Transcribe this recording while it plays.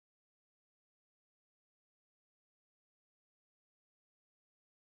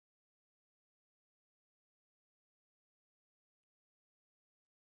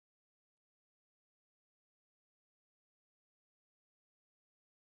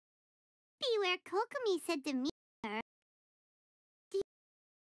where Kokomi said to meet her. Do you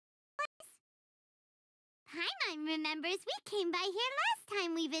Paimon remembers we came by here last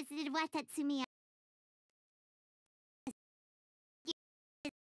time we visited Watatsumi.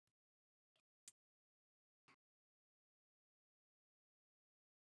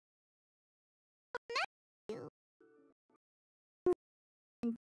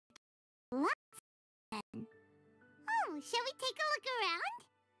 Oh, shall we take a look around?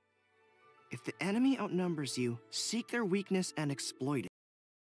 If the enemy outnumbers you, seek their weakness and exploit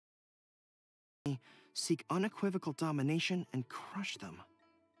it. Seek unequivocal domination and crush them.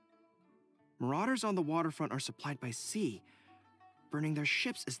 Marauders on the waterfront are supplied by sea. Burning their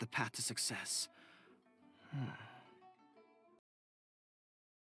ships is the path to success.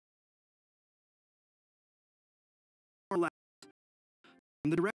 Or left.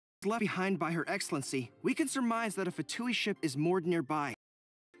 From the directions left behind by Her Excellency, we can surmise that a Fatui ship is moored nearby.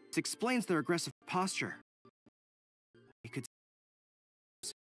 This explains their aggressive posture. We could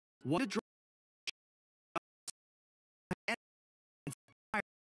one to draw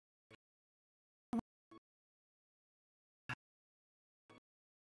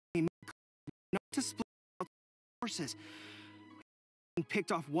not to split out forces, and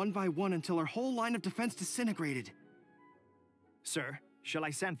picked off one by one until our whole line of defense disintegrated. Sir, shall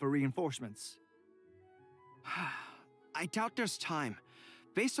I send for reinforcements? I doubt there's time.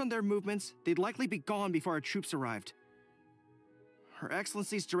 Based on their movements, they'd likely be gone before our troops arrived. Her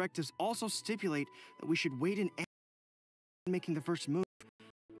Excellency's directives also stipulate that we should wait in making the first move.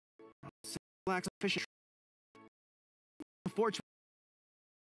 Lacks efficient. Unfortunately,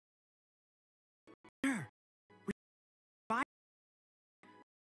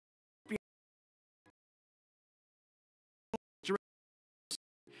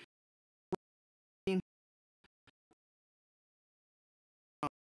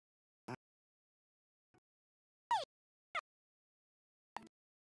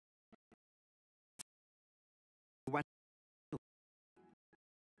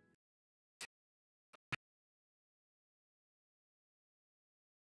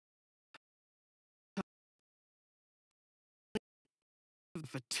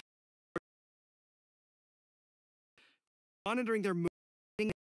 monitoring their movement.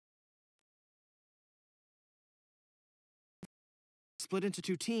 Split into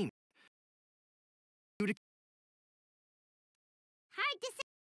two teams. Hard to say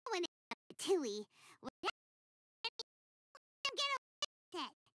when it's Tui.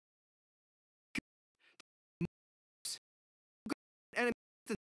 Enemy.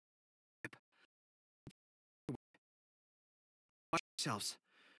 Watch yourselves.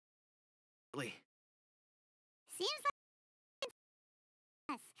 Seems like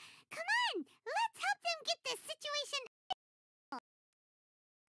yes. Come on, let's help them get this situation.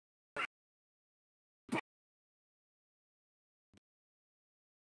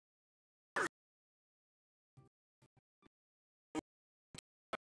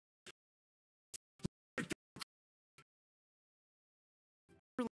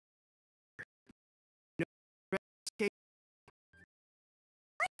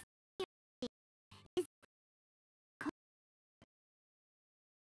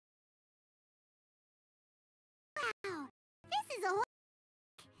 Wow, this is a whole.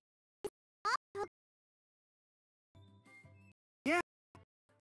 Yeah.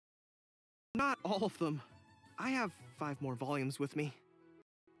 Not all of them. I have 5 more volumes with me.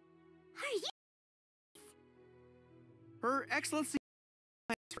 Are you? Her Excellency.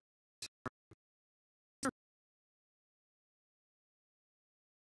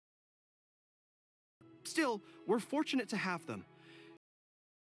 Still, we're fortunate to have them.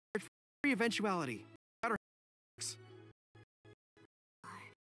 For every eventuality.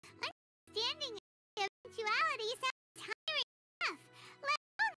 Understanding eventuality sounds tiring enough, let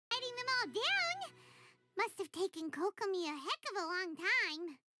alone writing them all down. Must have taken Kokomi a heck of a long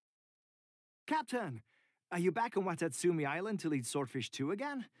time. Captain, are you back on Watatsumi Island to lead Swordfish 2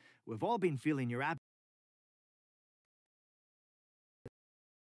 again? We've all been feeling your absence.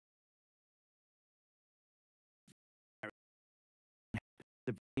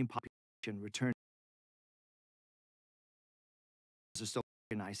 The population returned are still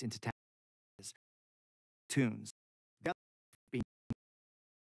organized into towns, tunes. The other being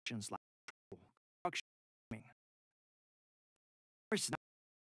like construction. First, not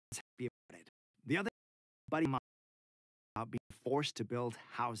happy about it. The other buddy about being forced to build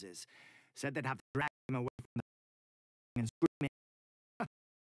houses. Said they'd have to drag him away from the and screaming.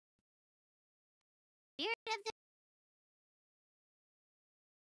 Spirit of the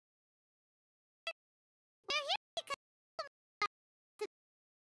We're here because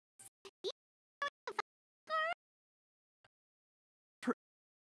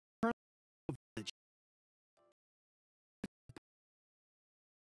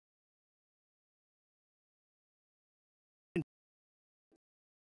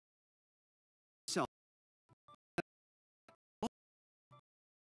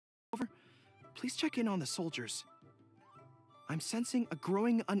please check in on the soldiers. I'm sensing a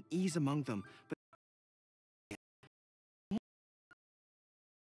growing unease among them, but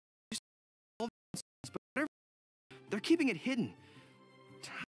they're keeping it hidden.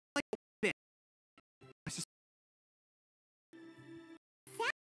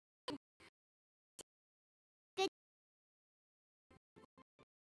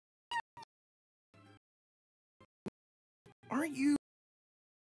 Aren't you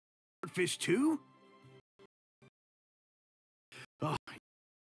fish too? Oh,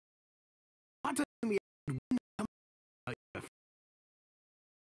 me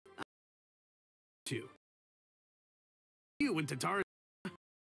too. You and Tatar. Oh,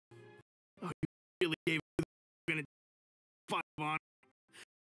 you really gave me gonna fight on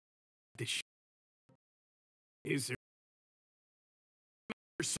this. Is there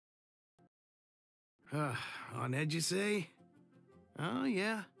on edge, you say? Oh,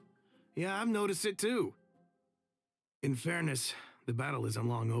 yeah. Yeah, I've noticed it too. In fairness, the battle isn't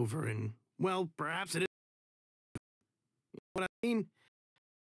long over, and, well, perhaps it is. You know what I mean?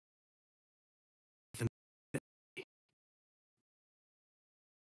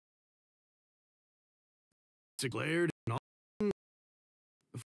 It's glared and all.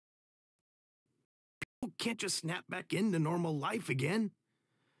 People can't just snap back into normal life again.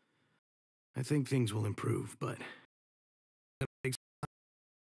 I think things will improve, but it takes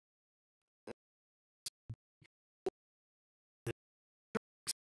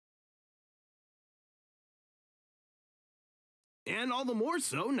and all the more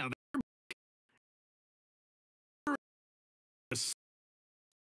so now that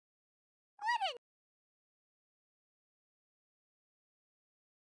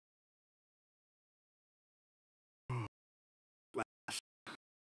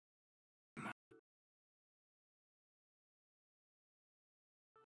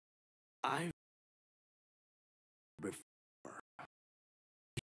I've before,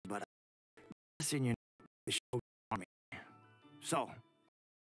 but I've seen you the show on me. So,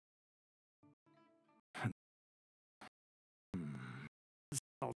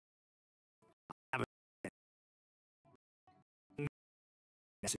 so I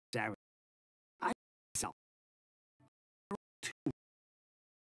necessary. I myself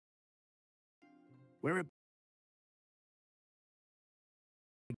where it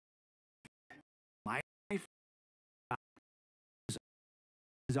my life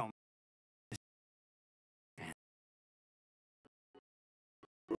is on.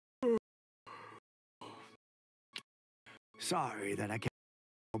 Sorry that I can't.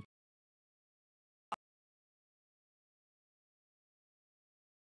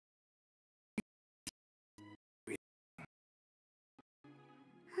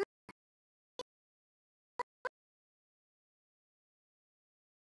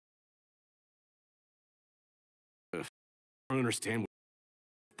 I don't understand what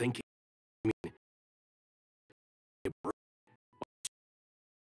you're thinking. I mean,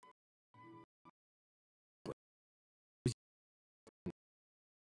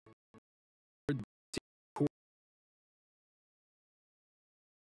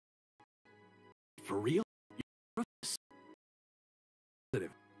 for real?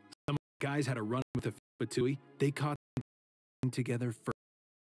 Some guys had a run with a Fatui. They caught them together for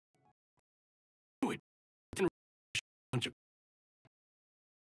bunch of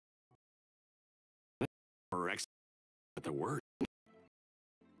but the word.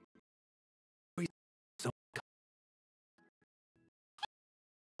 So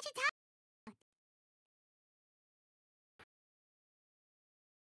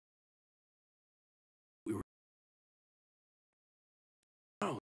we were.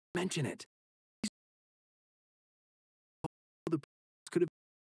 Oh, mention it. The could have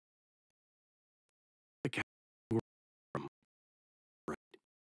the cat from right.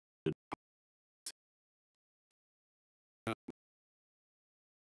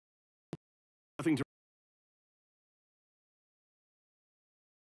 Nothing to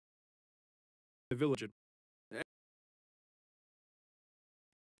the village. I'm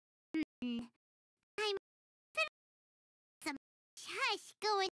some hush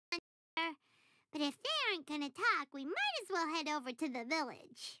going on there. But if they aren't gonna talk, we might as well head over to the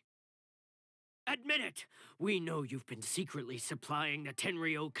village. Admit it! We know you've been secretly supplying the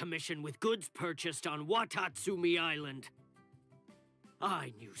Tenryou Commission with goods purchased on Watatsumi Island.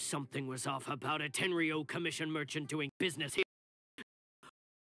 I knew something was off about a Tenryou Commission merchant doing business here.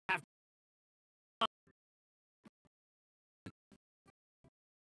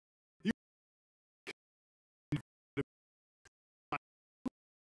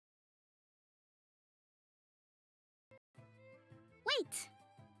 Wait!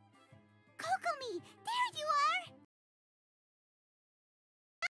 Kokomi! Kokomi! There you are!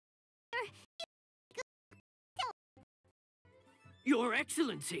 Your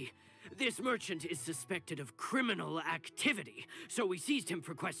Excellency, this merchant is suspected of criminal activity, so we seized him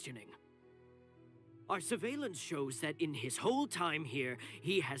for questioning. Our surveillance shows that in his whole time here,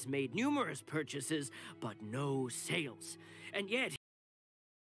 he has made numerous purchases, but no sales. And yet,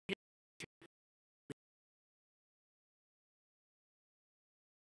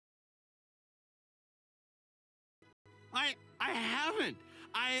 I haven't.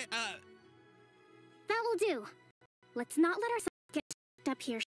 That will do. Let's not let ourselves get up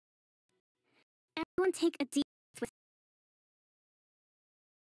here. Everyone take a deep breath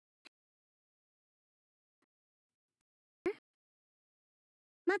with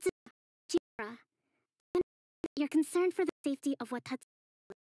Matsuda, Chihara. You're concerned for the safety of Watatsu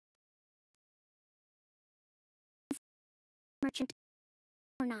merchant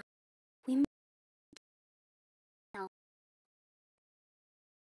or not. We must know.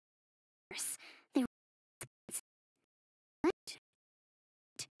 They what?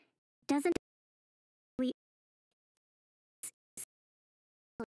 Doesn't we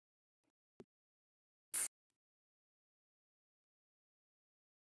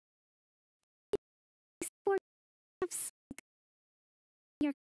sport of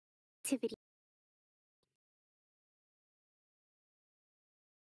your activity?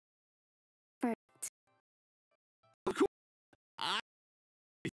 I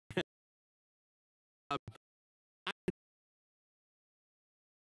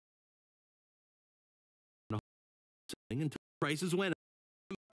until prices went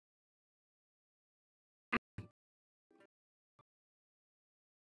up.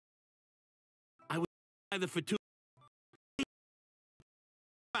 I would buy the Fatu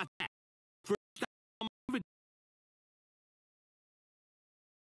about that. First time of it.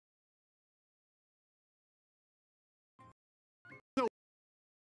 So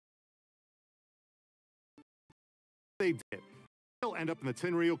they did. They'll end up in the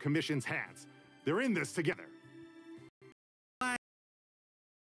Tenryou Commission's hands. They're in this together.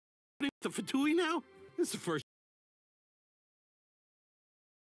 The Fatui now? This is the first.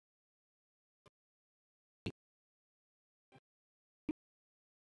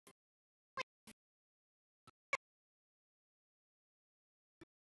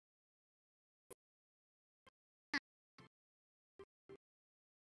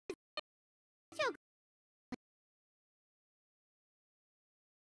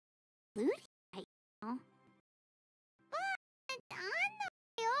 Looty right now. But on the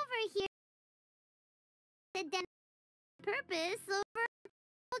way over here, the den purpose over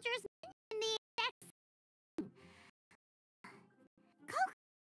soldiers in the exact. Coke,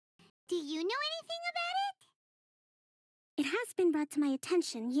 do you know anything about it? It has been brought to my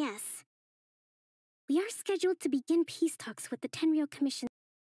attention, yes. We are scheduled to begin peace talks with the Tenryou Commission.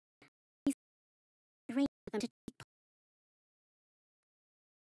 Arrange for them to take part.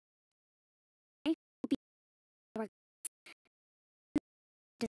 Will be our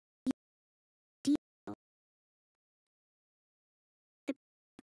deal.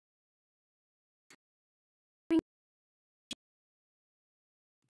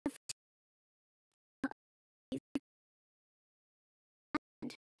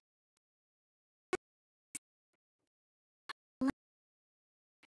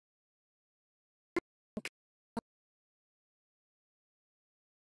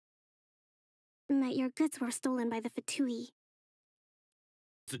 The that your goods were stolen by the Fatui.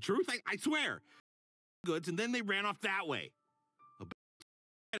 It's the truth? I swear. Goods, and then they ran off that way.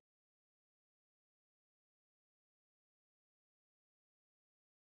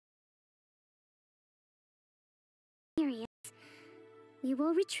 Serious. We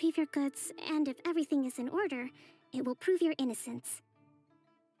will retrieve your goods, and if everything is in order, it will prove your innocence.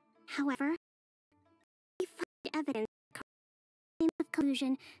 However, we find evidence of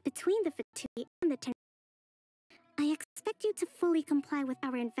collusion between the Fatui and the Tenryou. I expect you to fully comply with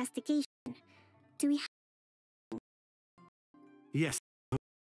our investigation. Do we have... Yes.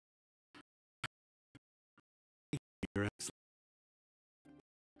 Your Excellency.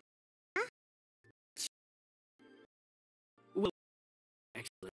 Well,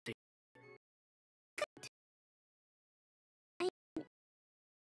 Excellency.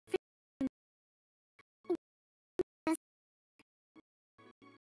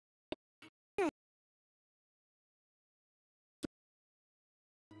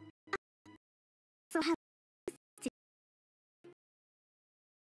 So have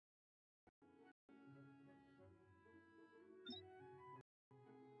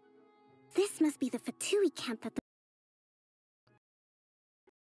this must be the Fatui camp that the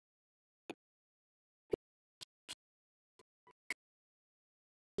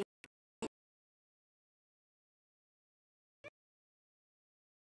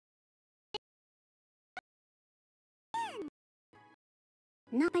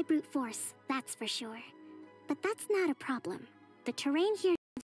Not by brute force, that's for sure. But that's not a problem. The terrain here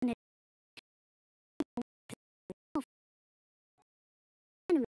is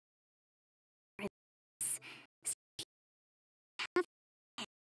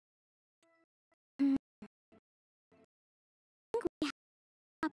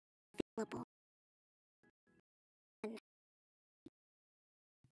available.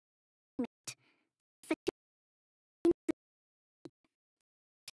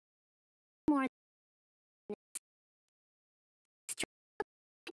 More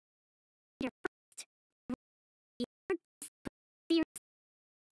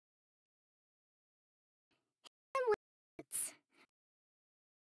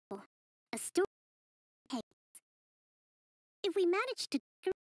a story. If we manage to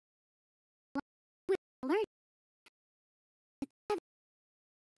alert,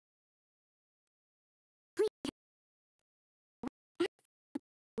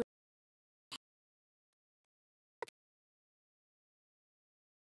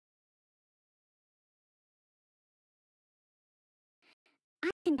 I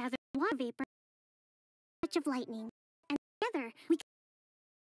can gather water vapor, touch of lightning, and together we can.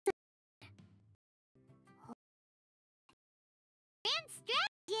 Grand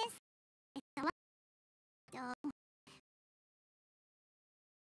strategist. It's a lot, though.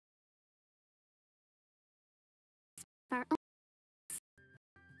 Our own.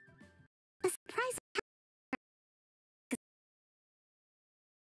 A surprise.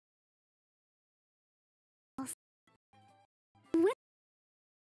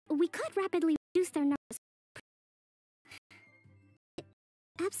 We could rapidly reduce their numbers.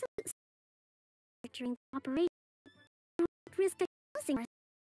 Absolute during the operation risk exposing us.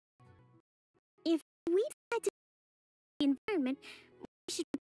 If we decide to the environment, we should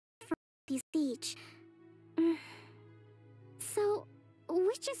prepare for the siege. So,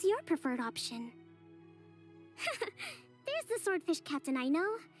 which is your preferred option? There's the swordfish captain I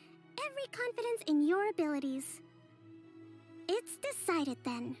know. Every confidence in your abilities. It's decided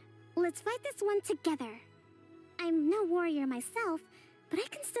then. Let's fight this one together. I'm no warrior myself, but I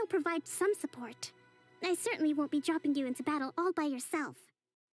can still provide some support. I certainly won't be dropping you into battle all by yourself.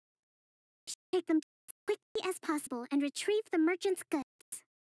 Take them as quickly as possible and retrieve the merchant's goods.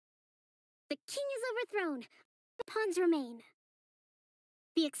 The king is overthrown. The pawns remain.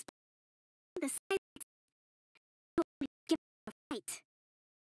 The size give a fight.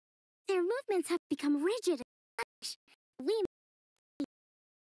 Their movements have become rigid and sluggish. We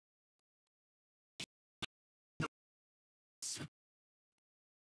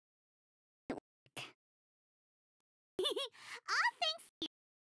All thanks to you.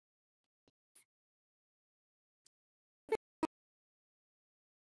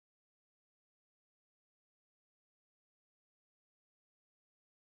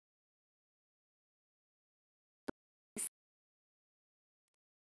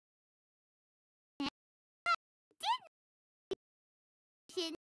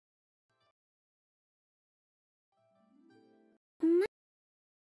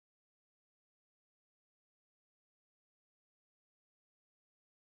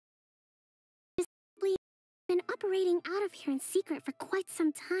 been operating out of here in secret for quite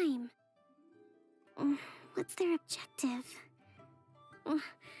some time. What's their objective?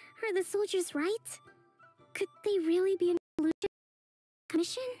 Are the soldiers right? Could they really be an illusion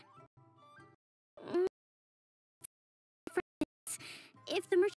commission? If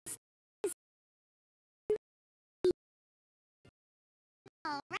the merchant is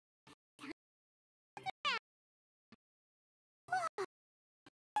All right.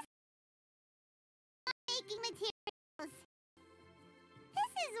 Making materials.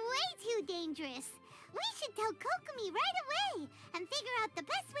 This is way too dangerous. We should tell Kokomi right away and figure out the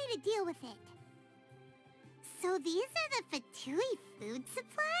best way to deal with it. So these are the Fatui food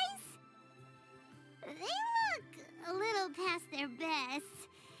supplies? They look a little past their best.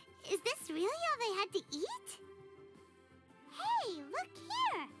 Is this really all they had to eat? Hey, look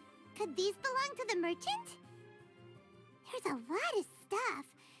here. Could these belong to the merchant? There's a lot of stuff.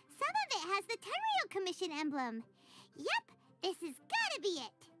 Some of it has the Tenryou Commission emblem. Yep, this has gotta be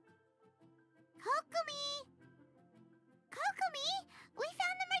it. Kokomi! Kokomi! We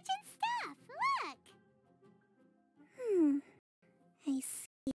found the merchant's stuff! Look! I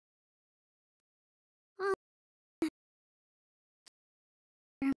see. Oh.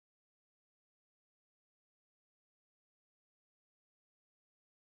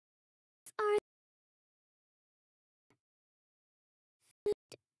 Are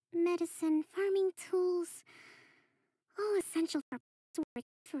food, medicine, farming tools, all essential for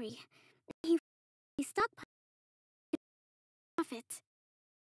recovery. He stockpiled profit.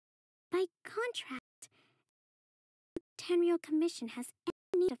 By contrast, the Tenryou Commission has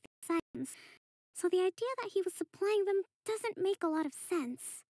any need of these items, so the idea that he was supplying them doesn't make a lot of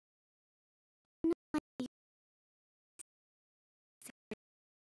sense. Not like the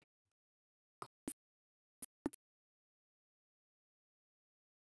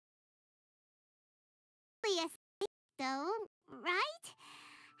Really a thing, though, right?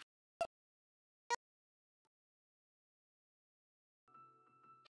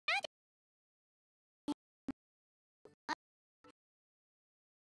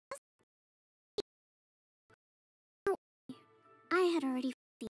 I had already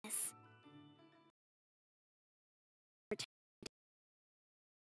seen this.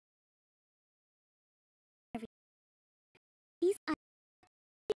 These I'm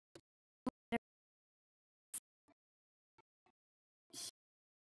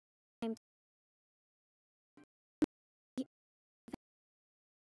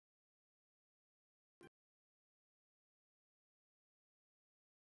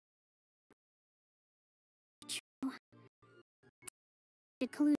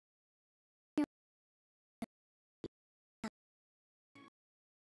did collude.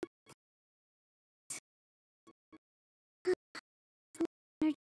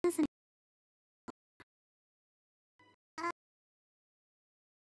 Doesn't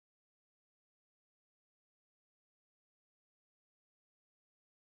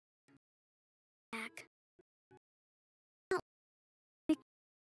back.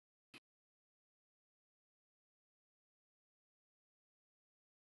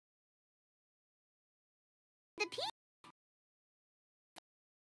 The P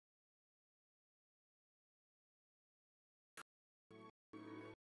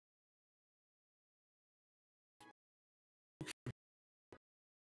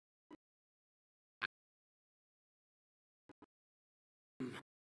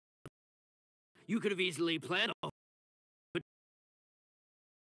You could have easily planned all.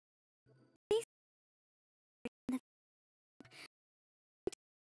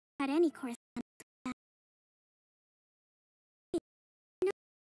 Had any correspondence with that. No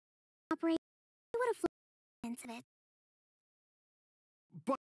operate. I would have flown into it.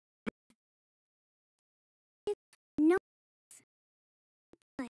 But No.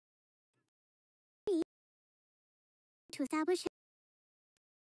 But to establish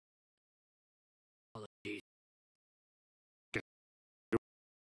Apologies.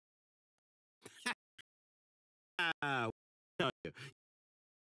 Tell you.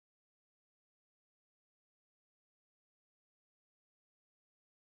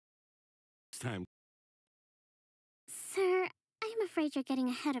 This time. Sir, I'm afraid you're getting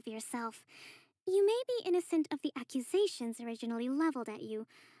ahead of yourself. You may be innocent of the accusations originally leveled at you,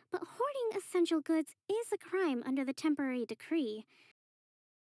 but hoarding essential goods is a crime under the temporary decree.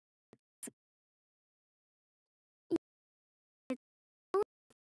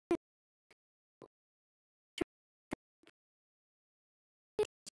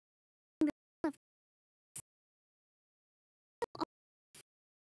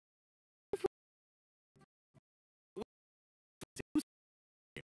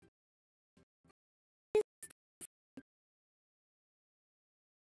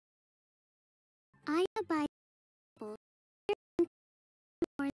 I abide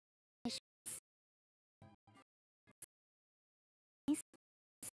by it's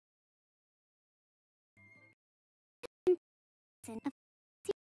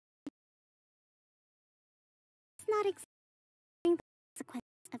not exactly the consequence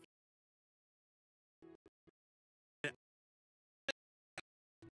of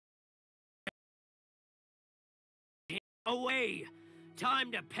Away!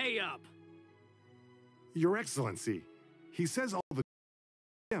 Time to pay up! Your Excellency, he says all the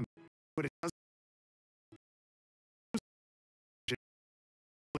him, but it doesn't.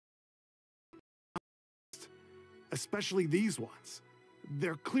 Especially these ones.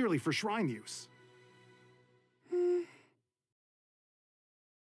 They're clearly for shrine use.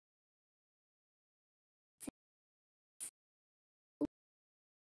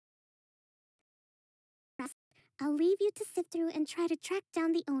 I'll leave you to sift through and try to track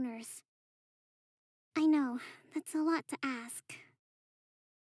down the owners. I know, that's a lot to ask.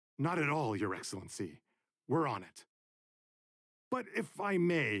 Not at all, Your Excellency. We're on it. But if I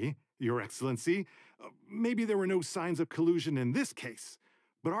may, Your Excellency, maybe there were no signs of collusion in this case,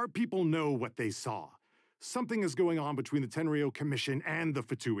 but our people know what they saw. Something is going on between the Tenryou Commission and the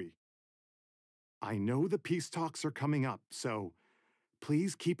Fatui. I know the peace talks are coming up, so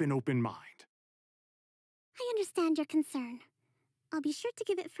please keep an open mind. I understand your concern. I'll be sure to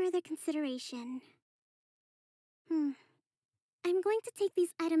give it further consideration. I'm going to take these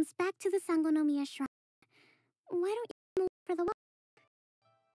items back to the Sangonomiya Shrine. Why don't you move for the walk?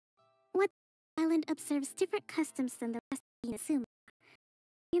 What island observes different customs than the rest of Inazuma?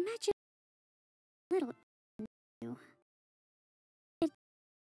 Imagine a little you. It's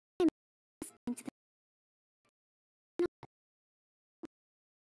listening to the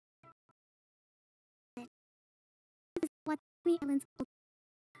this is what we islands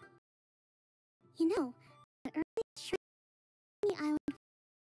you know, the earliest shrine on the island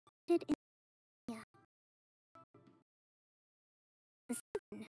did in India. The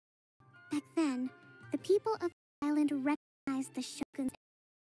sun. Back then, the people of the island recognized the shogun's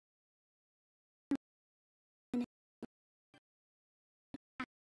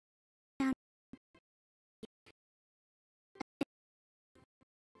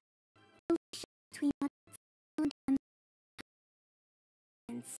between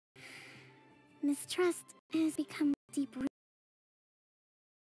mistrust has become deep rooted.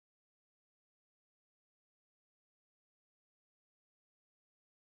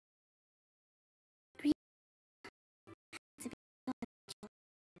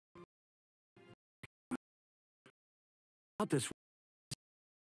 About this.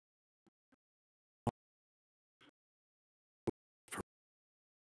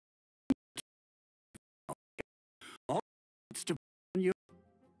 All it's to you.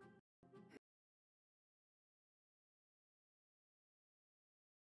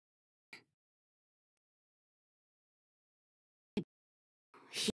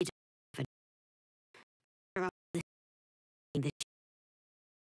 He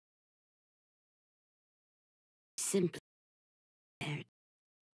simply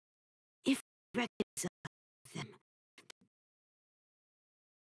if we reconcile them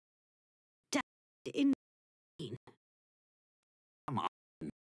died in Come on.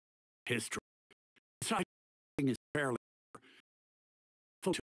 History. This thing is fairly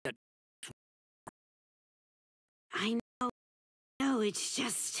that I know. No, it's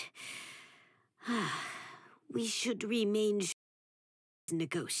just we should remain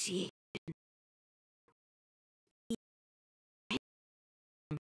negotiate.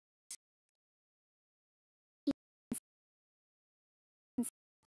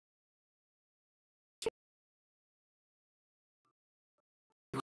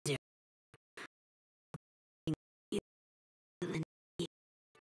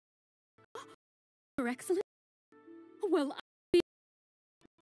 Your Excellency? Well,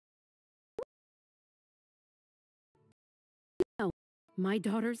 no. My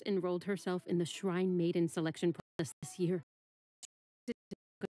daughter's enrolled herself in the Shrine Maiden selection process this year.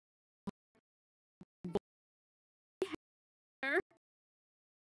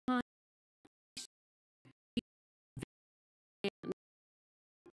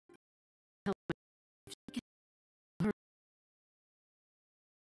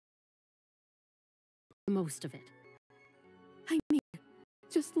 Most of it. I mean,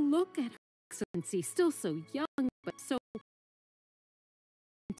 just look at Her Excellency, still so young, but so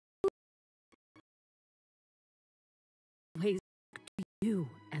ways to you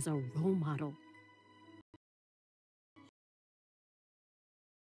as a role model.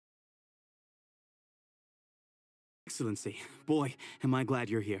 Excellency, boy, am I glad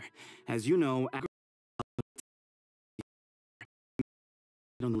you're here. As you know,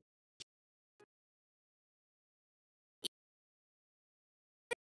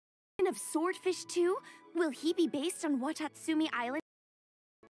 of swordfish too? Will he be based on Watatsumi Island?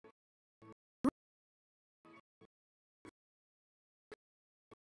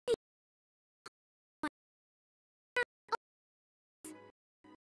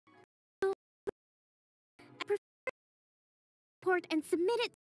 I prefer report and submit it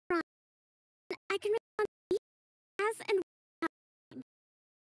to Ron. I can respond as and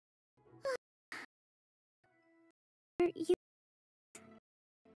when you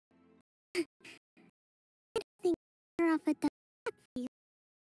think you're of a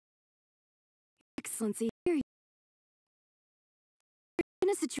Excellency, here you are in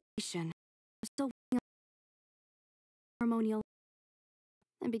a situation. We're still waiting on ceremonial.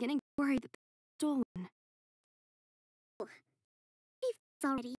 I'm beginning to worry that they're stolen. It's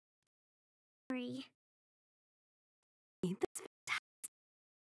already free. That's fantastic.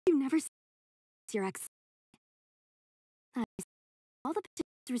 You never see your Excellency. All the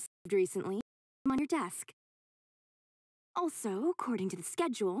petitions received recently on your desk. Also, according to the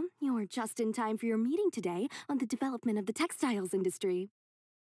schedule, you're just in time for your meeting today on the development of the textiles industry.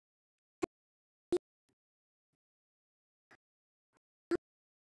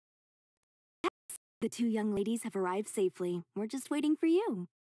 The two young ladies have arrived safely. We're just waiting for you.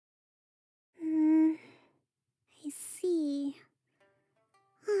 I see.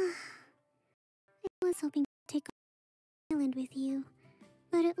 I was hoping to take on the island with you,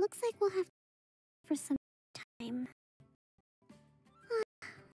 but it looks like we'll have to wait for some time.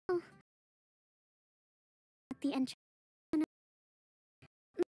 Well, at the entrance.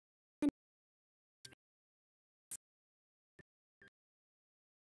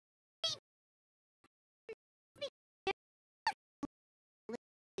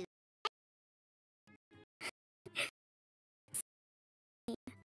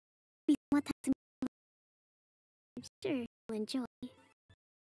 I'm sure you'll enjoy.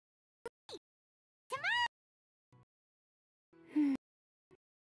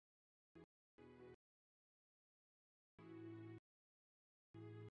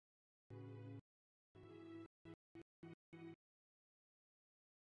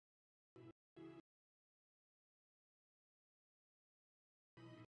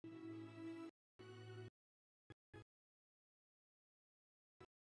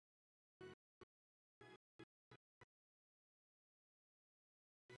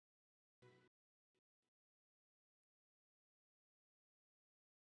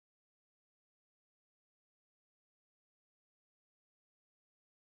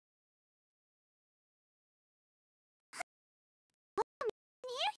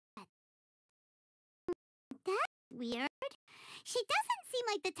 That's weird. She doesn't seem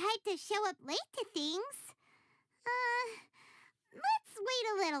like the type to show up late to things. Let's wait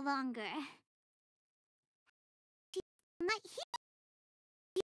a little longer. She's not here.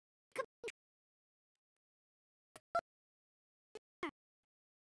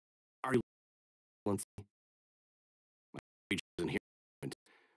 Are you Excellency? My page isn't here. It's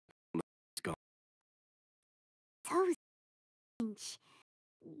gone. So strange.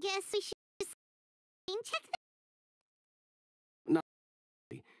 Guess we should just check that. Not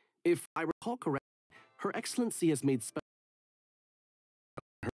really. If I recall correctly, Her Excellency has made special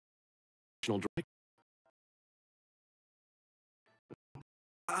her national director.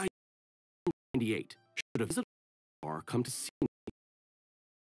 I 98 should a visitor or come to see me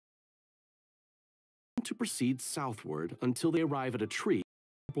to proceed southward until they arrive at a tree with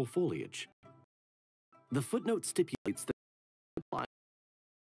purple foliage. The footnote stipulates that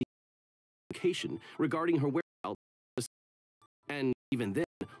location regarding her whereabouts, and even then,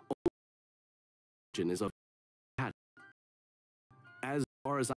 only is of as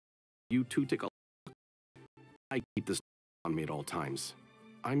far as you two take a look. I keep this on me at all times.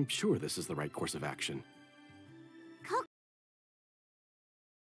 I'm sure this is the right course of action.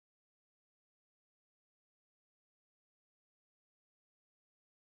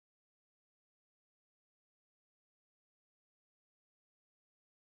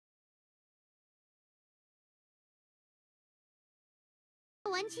 The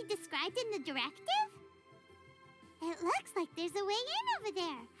one she described in the directive? It looks like there's a way in over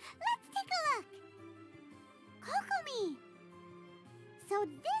there. Let's take a look. Kokomi! So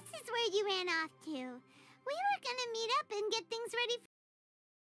this is where you ran off to. We were gonna meet up and get things ready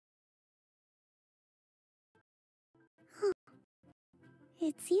for...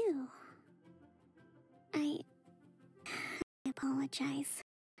 It's you. I apologize.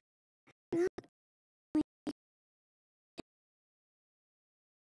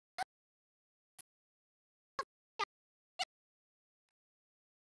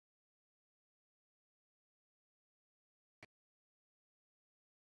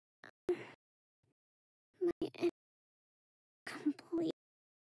 My complete.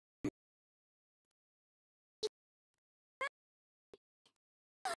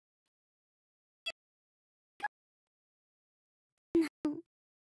 No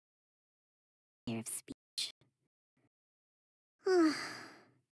fear of speech. I'm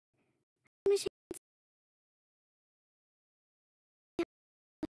ashamed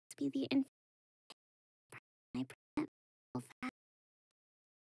to be the infant I present myself as.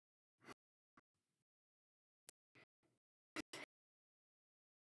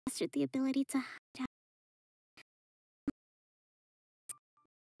 Mastered the ability to hide out.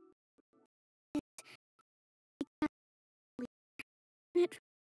 It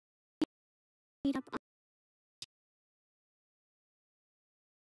read up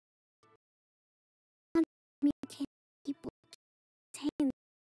on communicating with people to obtain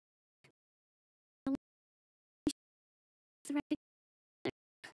the right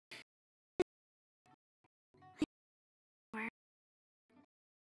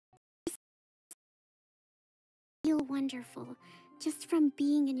feel wonderful just from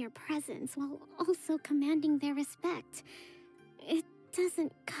being in your presence while also commanding their respect. It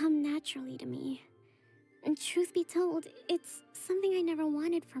doesn't come naturally to me. And truth be told, it's something I never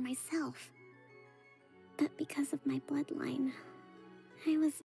wanted for myself. But because of my bloodline, I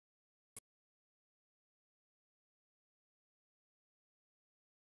was...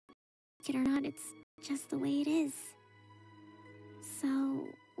 Like it or not, it's just the way it is. So,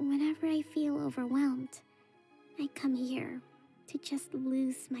 whenever I feel overwhelmed, I come here to just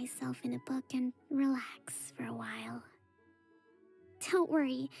lose myself in a book and relax for a while. Don't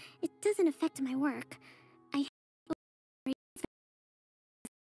worry, it doesn't affect my work. I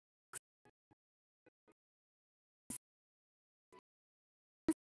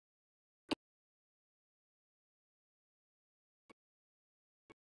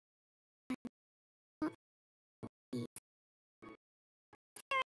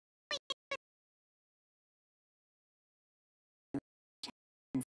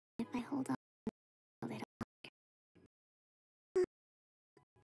if I hold on a little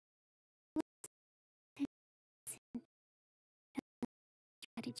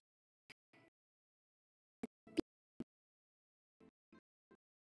strategy.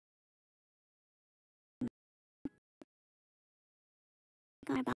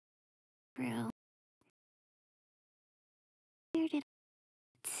 Got about through. Where did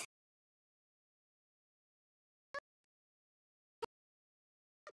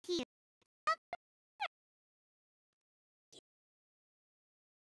Here.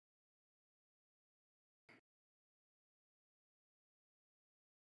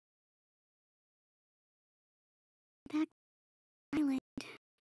 that island?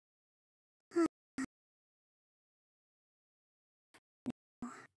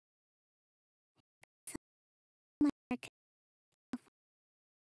 My work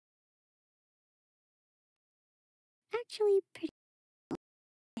actually pretty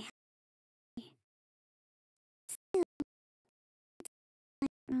still. I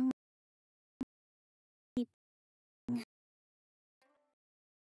don't know.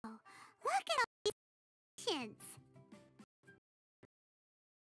 Look at all these patients.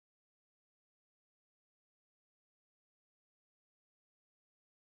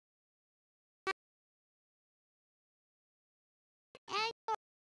 And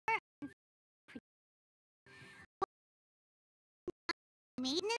your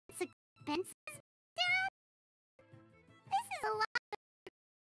maintenance expenses down? This is a lot of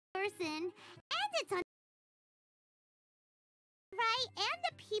person, and it's on right, and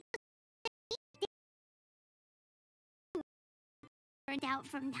the people burned out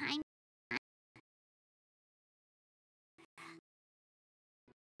from time to time.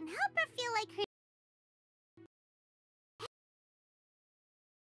 And help her feel like her.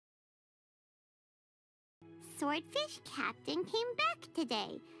 Swordfish Captain came back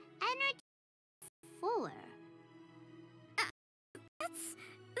today, and her fuller.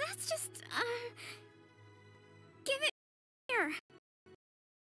 That's just, give it here.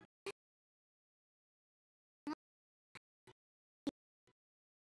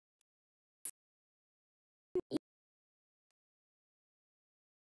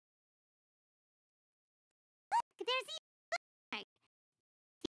 There's even like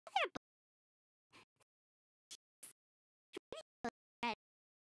the other book.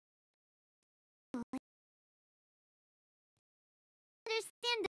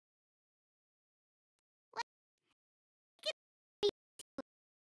 Understand what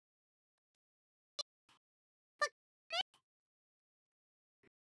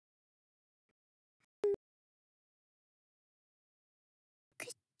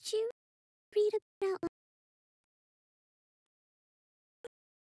Could you read it out loud?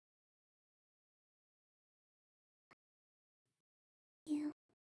 You.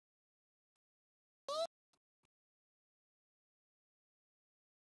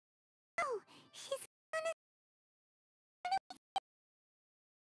 Oh, she's gonna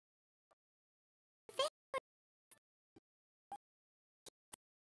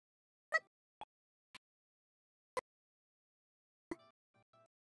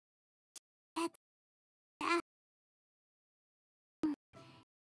that's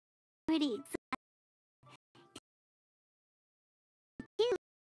pretty exciting.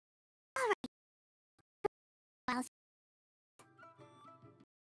 All right. Well,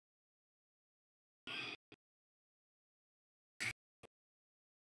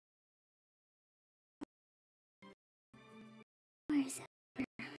 Where is it?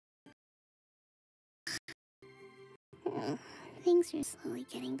 Things are slowly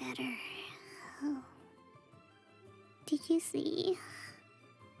getting better. Oh. Did you see?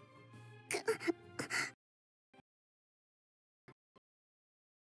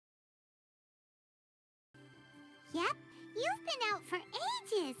 yep, you've been out for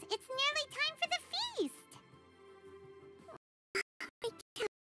ages. It's nearly time for the feast. I can't.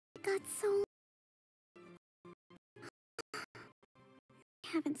 It got so...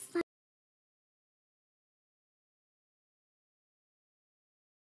 haven't slept.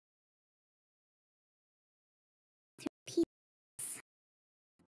 To peace.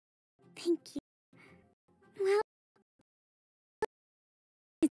 Thank you. Well,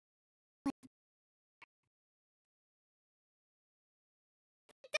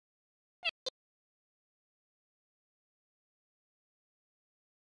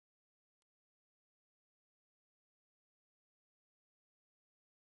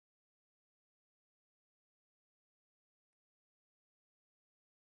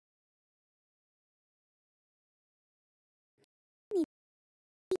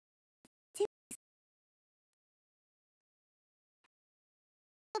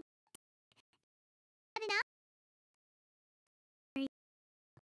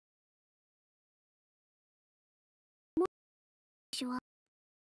 usual.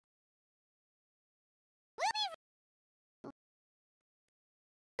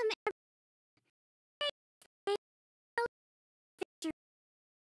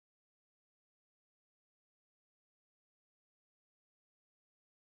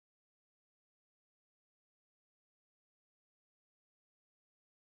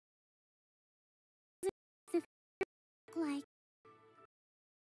 Like,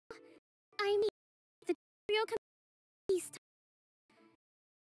 I mean, the real peace.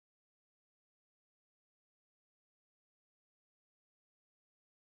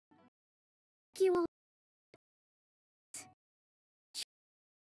 You all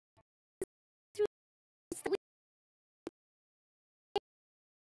through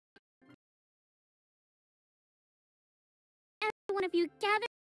every one of you gathered.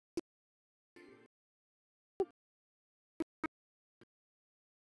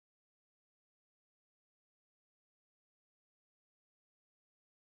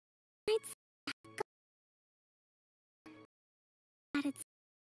 That it's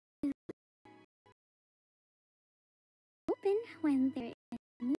open when there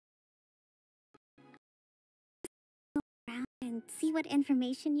is go around and see what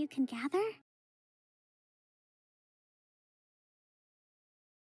information you can gather.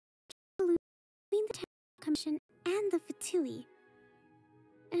 Between the Commission and the Fatui.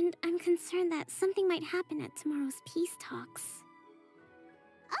 And I'm concerned that something might happen at tomorrow's peace talks.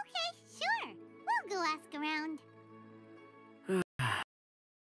 Okay, sure. We'll go ask around.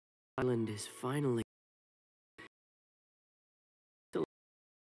 Island is finally...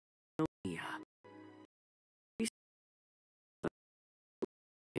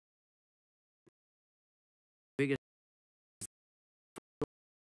 Biggest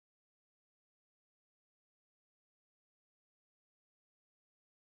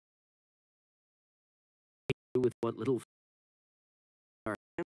with what little our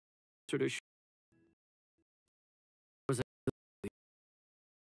sort of was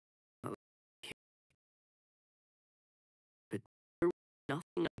but there was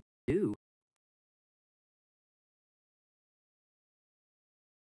nothing I could do.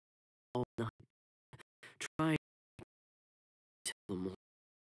 All night, trying to tell them all.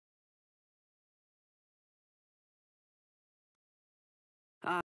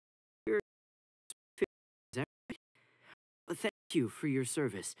 Here, is that right? Thank you for your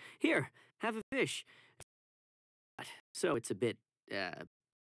service. Here, have a fish. So it's a bit,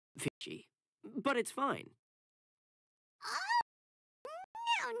 fishy. But it's fine.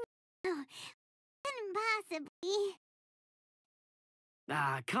 Oh, no, no. Couldn't possibly.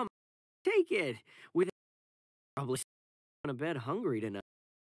 Ah, come on, take it. With probably on a bed hungry tonight.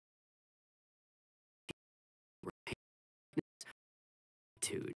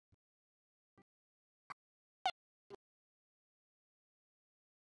 Dude.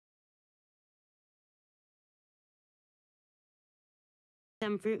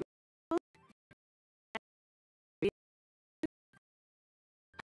 Some fruit.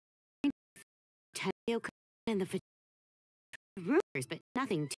 And the rumors, but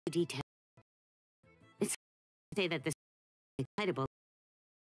nothing too detailed. It's hard to say that this is excitable.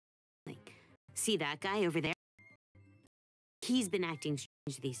 Like, see that guy over there? He's been acting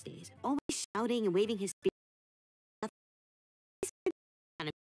strange these days, always shouting and waving his spear.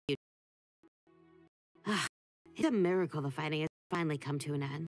 It's a miracle the fighting has finally come to an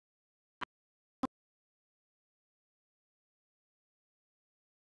end.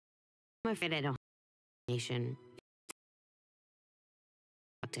 I'm afraid I don't have information.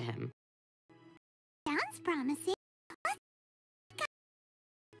 Talk to him. Sounds promising.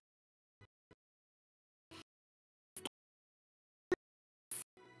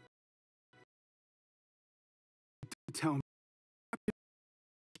 Tell me.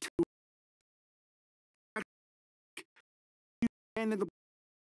 And in the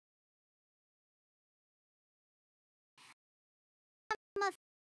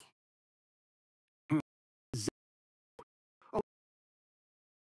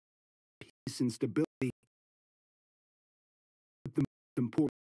peace and stability with the most important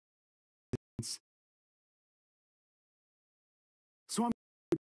things. So I'm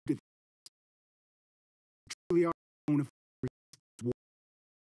to truly our own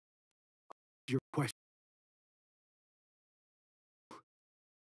your question.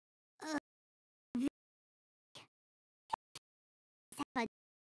 What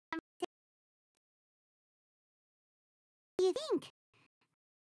do you think?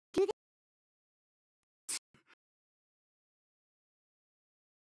 Do they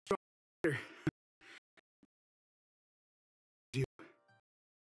You.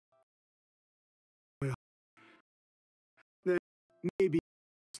 Well, then maybe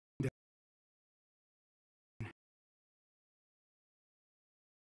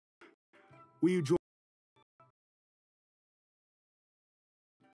will you join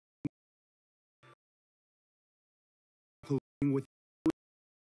with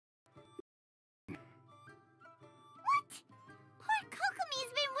What? Poor Kokomi's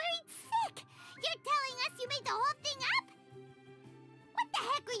been worried sick! You're telling us you made the whole thing up? What the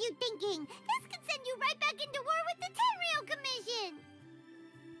heck were you thinking? This could send you right back into war with the Tenryou Commission!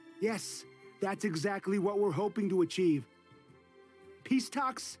 Yes, that's exactly what we're hoping to achieve. Peace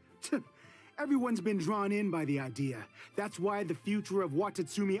talks? Everyone's been drawn in by the idea. That's why the future of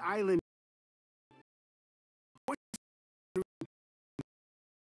Watatsumi Island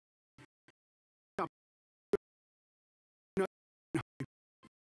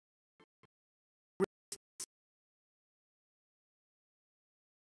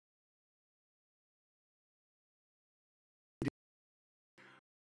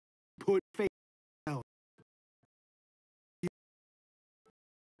put faith out.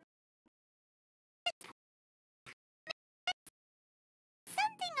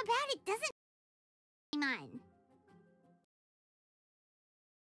 Something about it doesn't mine.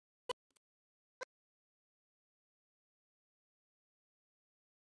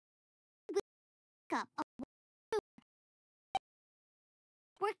 Up a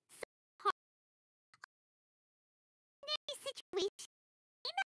worked so hard in every situation.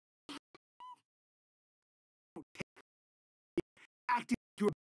 Acting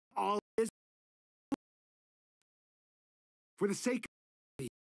through all this for the sake of the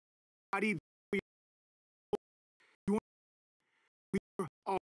body we're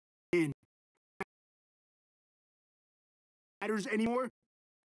all in. Matters anymore?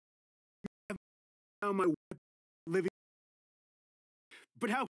 I have found my way of living. But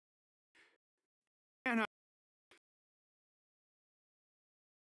how can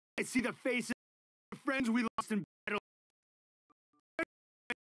I see the faces of friends we lost in battle?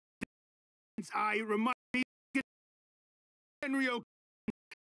 I remind me of Tenryou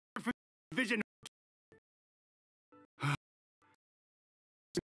vision.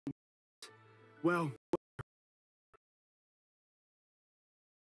 Well,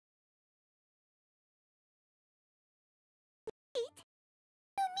 Wait,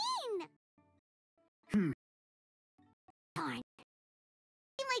 what do you mean? Darn.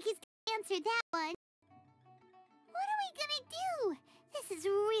 Seemed like he's gonna answer that one. What are we gonna do? This is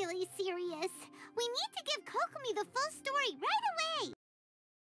really serious. We need to give Kokomi the full story right away.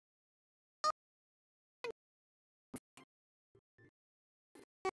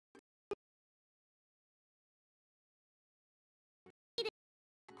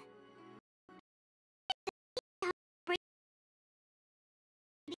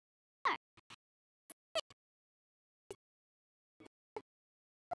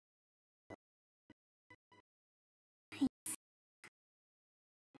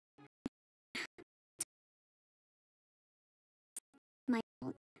 My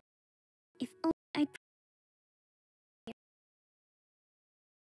fault. If only I'd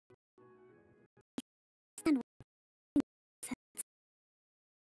understand what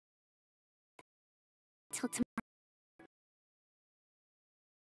till tomorrow.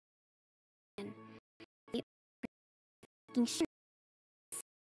 And making sure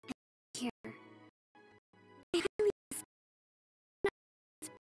here. I highly suspect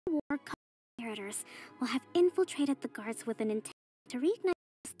war conspirators will have infiltrated the guards with an intent to reignite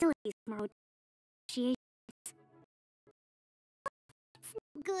hostilities tomorrow. Negotiations.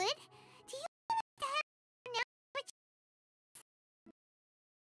 Good. Do you want us to have now?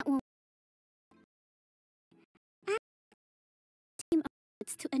 That won't. Add team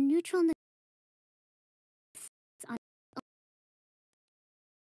upwards to a neutral on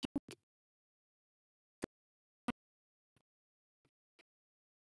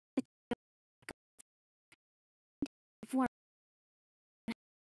war.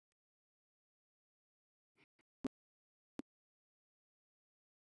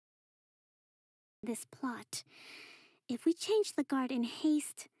 this plot. If we change the guard in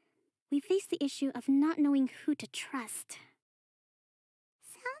haste, we face the issue of not knowing who to trust.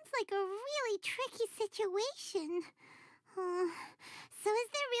 Sounds like a really tricky situation. So is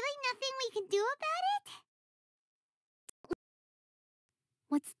there really nothing we can do about it?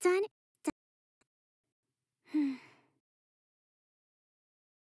 What's done is done.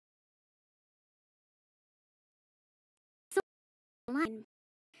 So, line.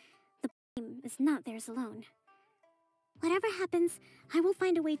 The blame is not theirs alone. Whatever happens, I will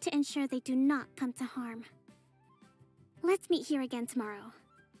find a way to ensure they do not come to harm. Let's meet here again tomorrow.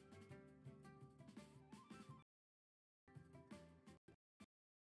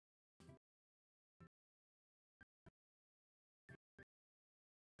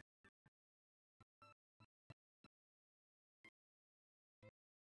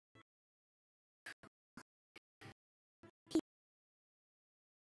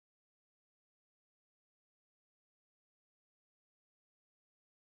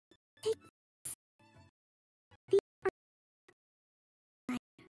 Take the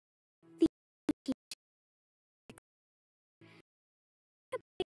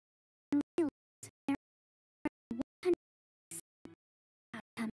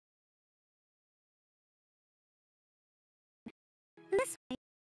this way,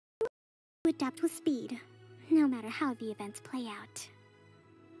 you adapt with speed, no matter how the events play out.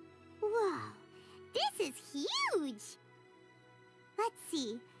 Whoa, this is huge! Let's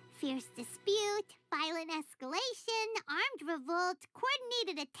see. Fierce dispute, violent escalation, armed revolt,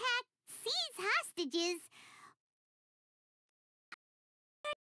 coordinated attack, seize hostages.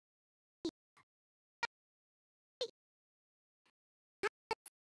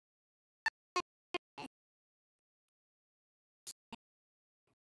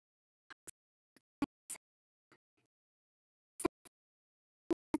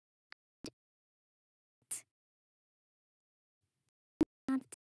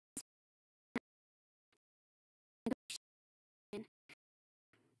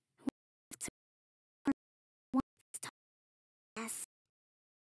 Yes.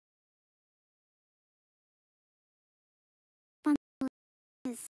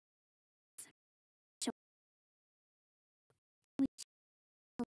 Is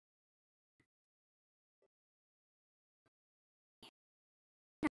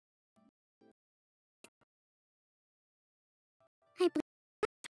I believe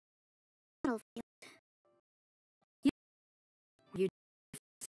battlefield. You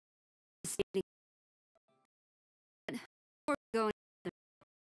stating we're going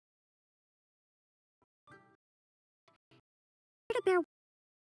to bear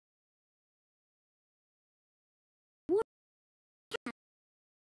war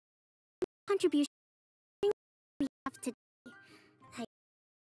contribution we have today.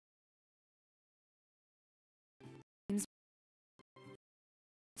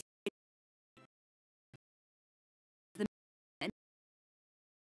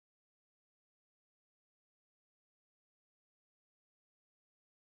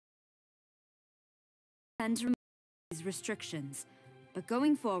 and remove these restrictions. But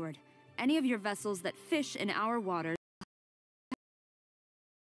going forward, any of your vessels that fish in our waters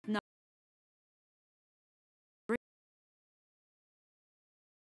not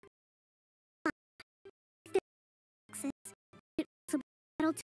It also be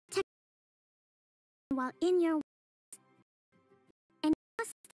vital to protect while in your and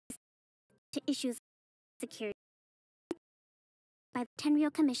to issues of security by the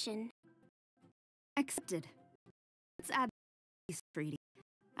Tenryou Commission. accepted. Let's add this treaty.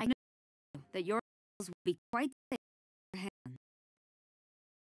 I know that your vessels will be quite safe in your hands.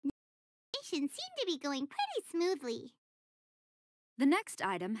 Negotiations seem to be going pretty smoothly. The next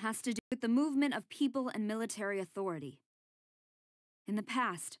item has to do with the movement of people and military authority. In the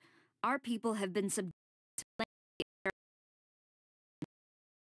past, our people have been subject to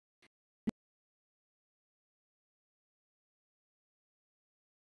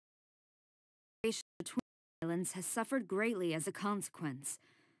between islands has suffered greatly as a consequence.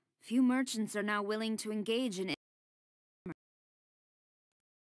 Few merchants are now willing to engage in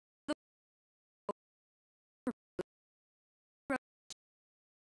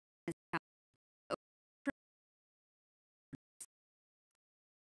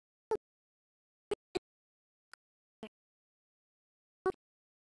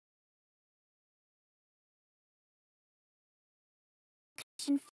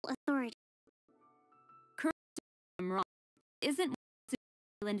Full authority. Wrong. Isn't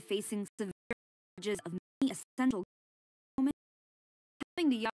Island facing severe charges of many essential moments? Having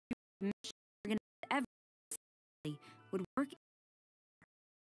the Yahoo Commission organized every would work.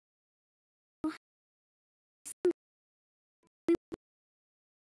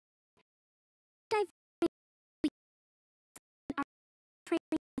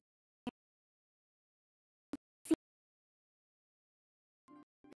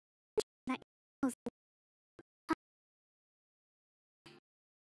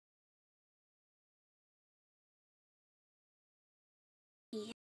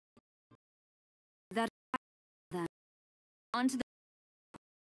 On to the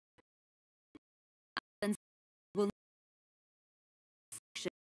islands will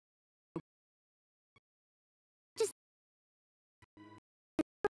Just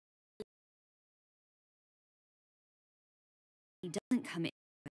he doesn't come in.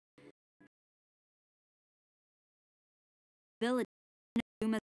 Ability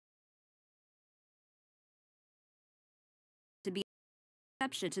to be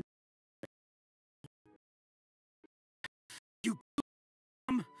exception to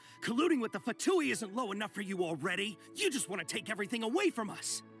colluding with the Fatui isn't low enough for you already. You just want to take everything away from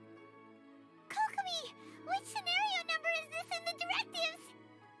us. Kokomi, which scenario number is this in the directives?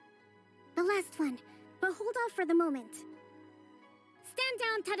 the last one, but hold off for the moment. Stand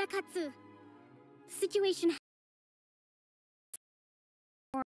down, Tadakatsu. Situation.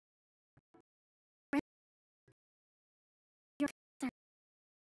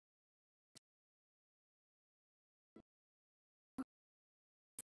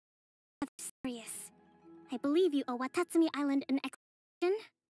 Serious. I believe you owe Watatsumi Island an explanation.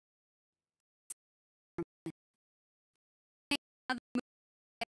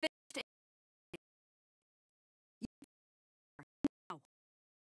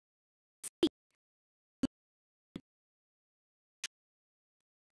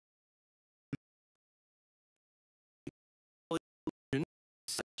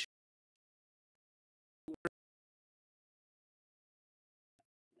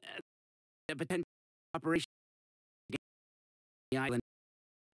 The potential operation the island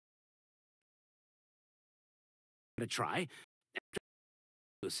to try.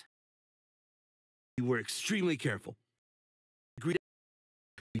 You were extremely careful. Agreed.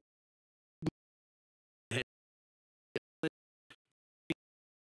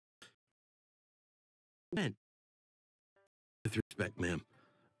 With respect, ma'am,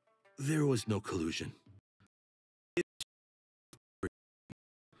 there was no collusion.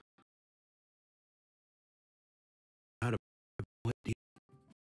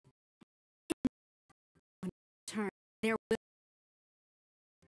 Turn. There will.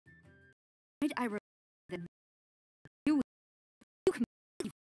 I remember that you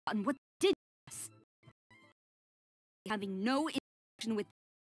you've forgotten what they did to us. Having no interaction with,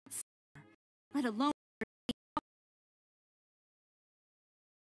 let alone.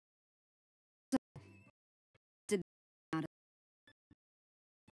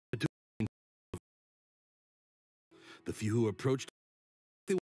 The few who approached,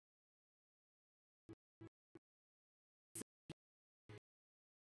 they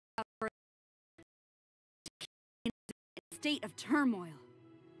in a state of turmoil.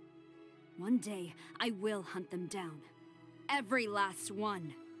 One day, I will hunt them down. Every last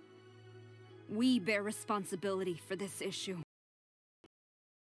one. We bear responsibility for this issue.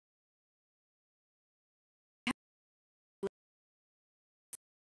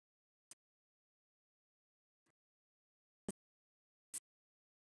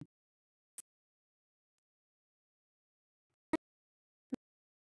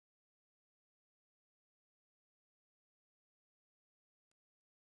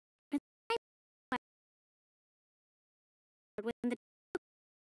 Within the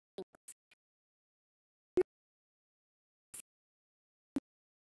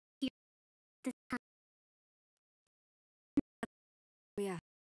this time. Yeah.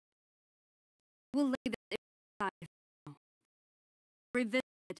 We'll lay this aside for now. Revisit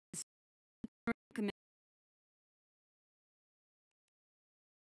it as committee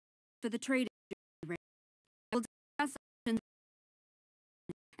for the trade issue. We'll discuss options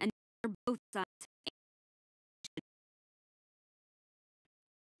and for both sides.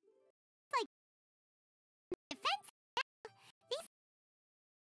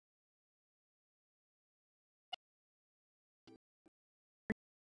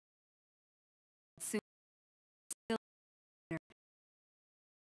 Sit down.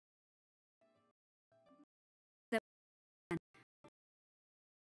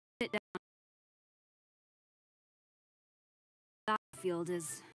 The battlefield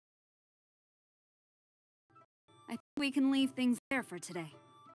is. I think we can leave things there for today.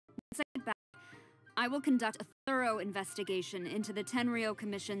 Once I get back, I will conduct a thorough investigation into the Tenryou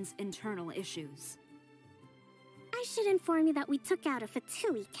Commission's internal issues. I should inform you that we took out a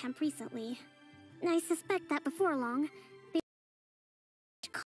Fatui camp recently. I suspect that before long, they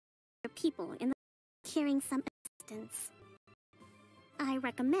will people in the carrying some assistance. I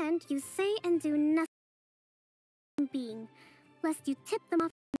recommend you say and do nothing being, lest you tip them off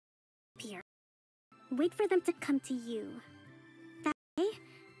and appear. Wait for them to come to you. That way,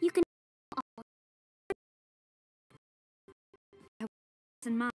 you can all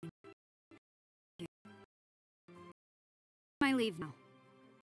in mind. My leave now.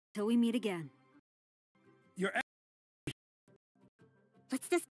 Till we meet again. Your Let's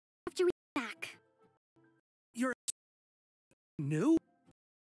discuss after we get back. You're new?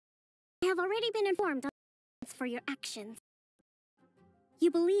 I have already been informed on the reasons for your actions. You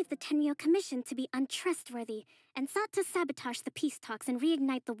believe the Tenryou Commission to be untrustworthy and sought to sabotage the peace talks and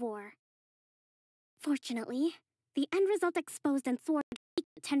reignite the war. Fortunately, the end result exposed and thwarted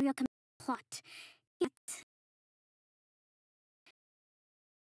the Tenryou Commission plot. Yet,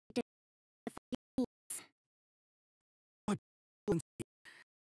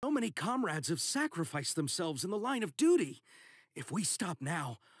 So many comrades have sacrificed themselves in the line of duty. If we stop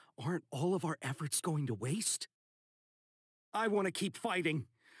now, aren't all of our efforts going to waste? I want to keep fighting.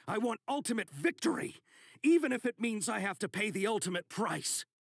 I want ultimate victory, even if it means I have to pay the ultimate price.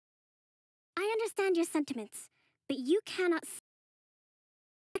 I understand your sentiments, but you cannot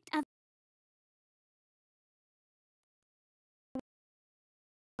expect others.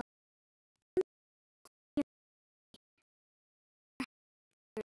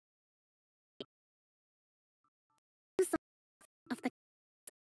 Of the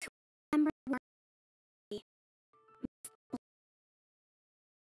to remember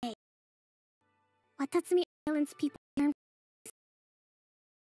Watatsumi Island's people yearn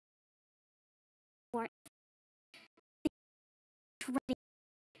for ready.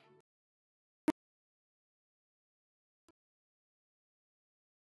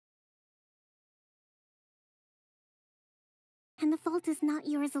 And the fault is not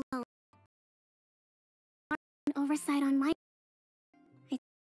yours alone. An oversight on my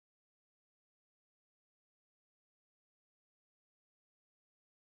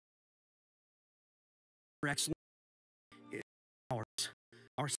Excellent. It's ours.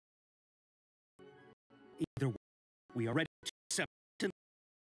 Our either way, we are ready to accept it.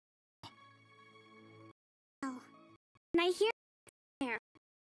 And I hear there.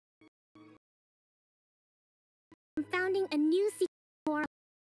 I'm founding a new secret corps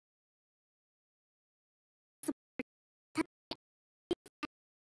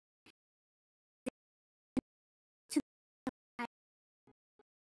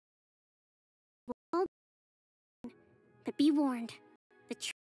but be warned, the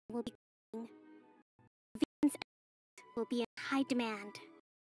training will be coming. Vision's will be in high demand.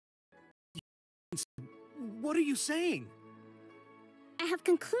 What are you saying? I have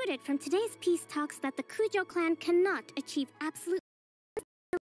concluded from today's peace talks that the Kujo clan cannot achieve absolute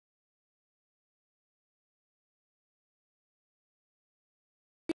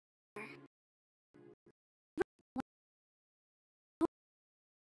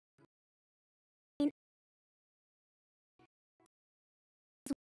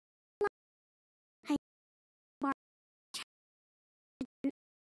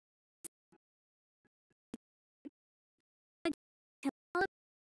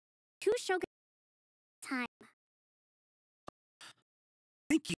two shogun time.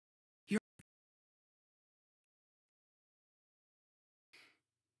 Thank you.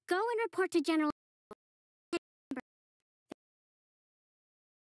 Go and report to General.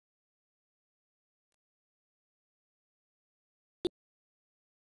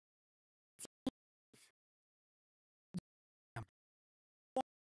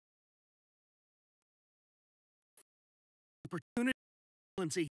 Opportunity,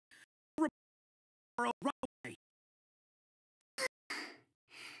 Lindsay. Right away.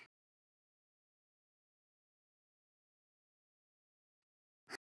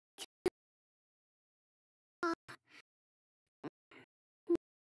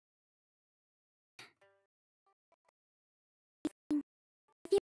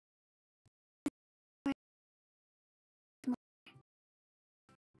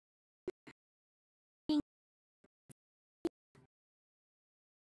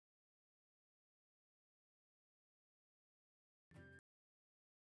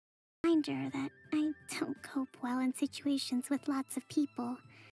 Reminder that I don't cope well in situations with lots of people.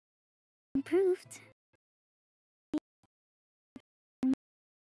 Improved.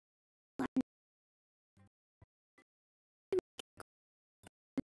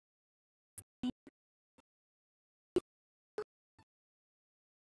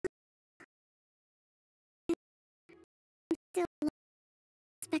 Still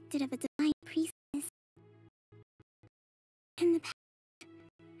expected of a divine priestess. In the past,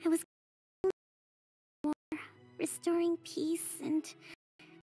 I was restoring peace and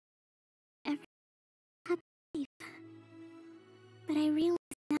every happy life. But I realized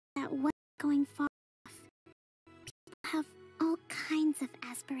now that what's going far off. People have all kinds of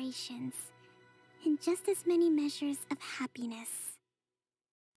aspirations, and just as many measures of happiness.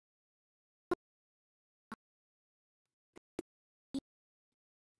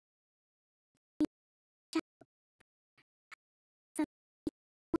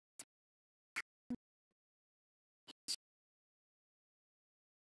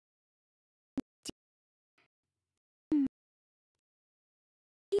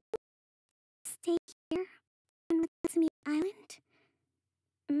 stay here on Watsumi Island?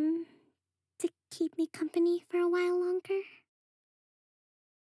 To keep me company for a while longer?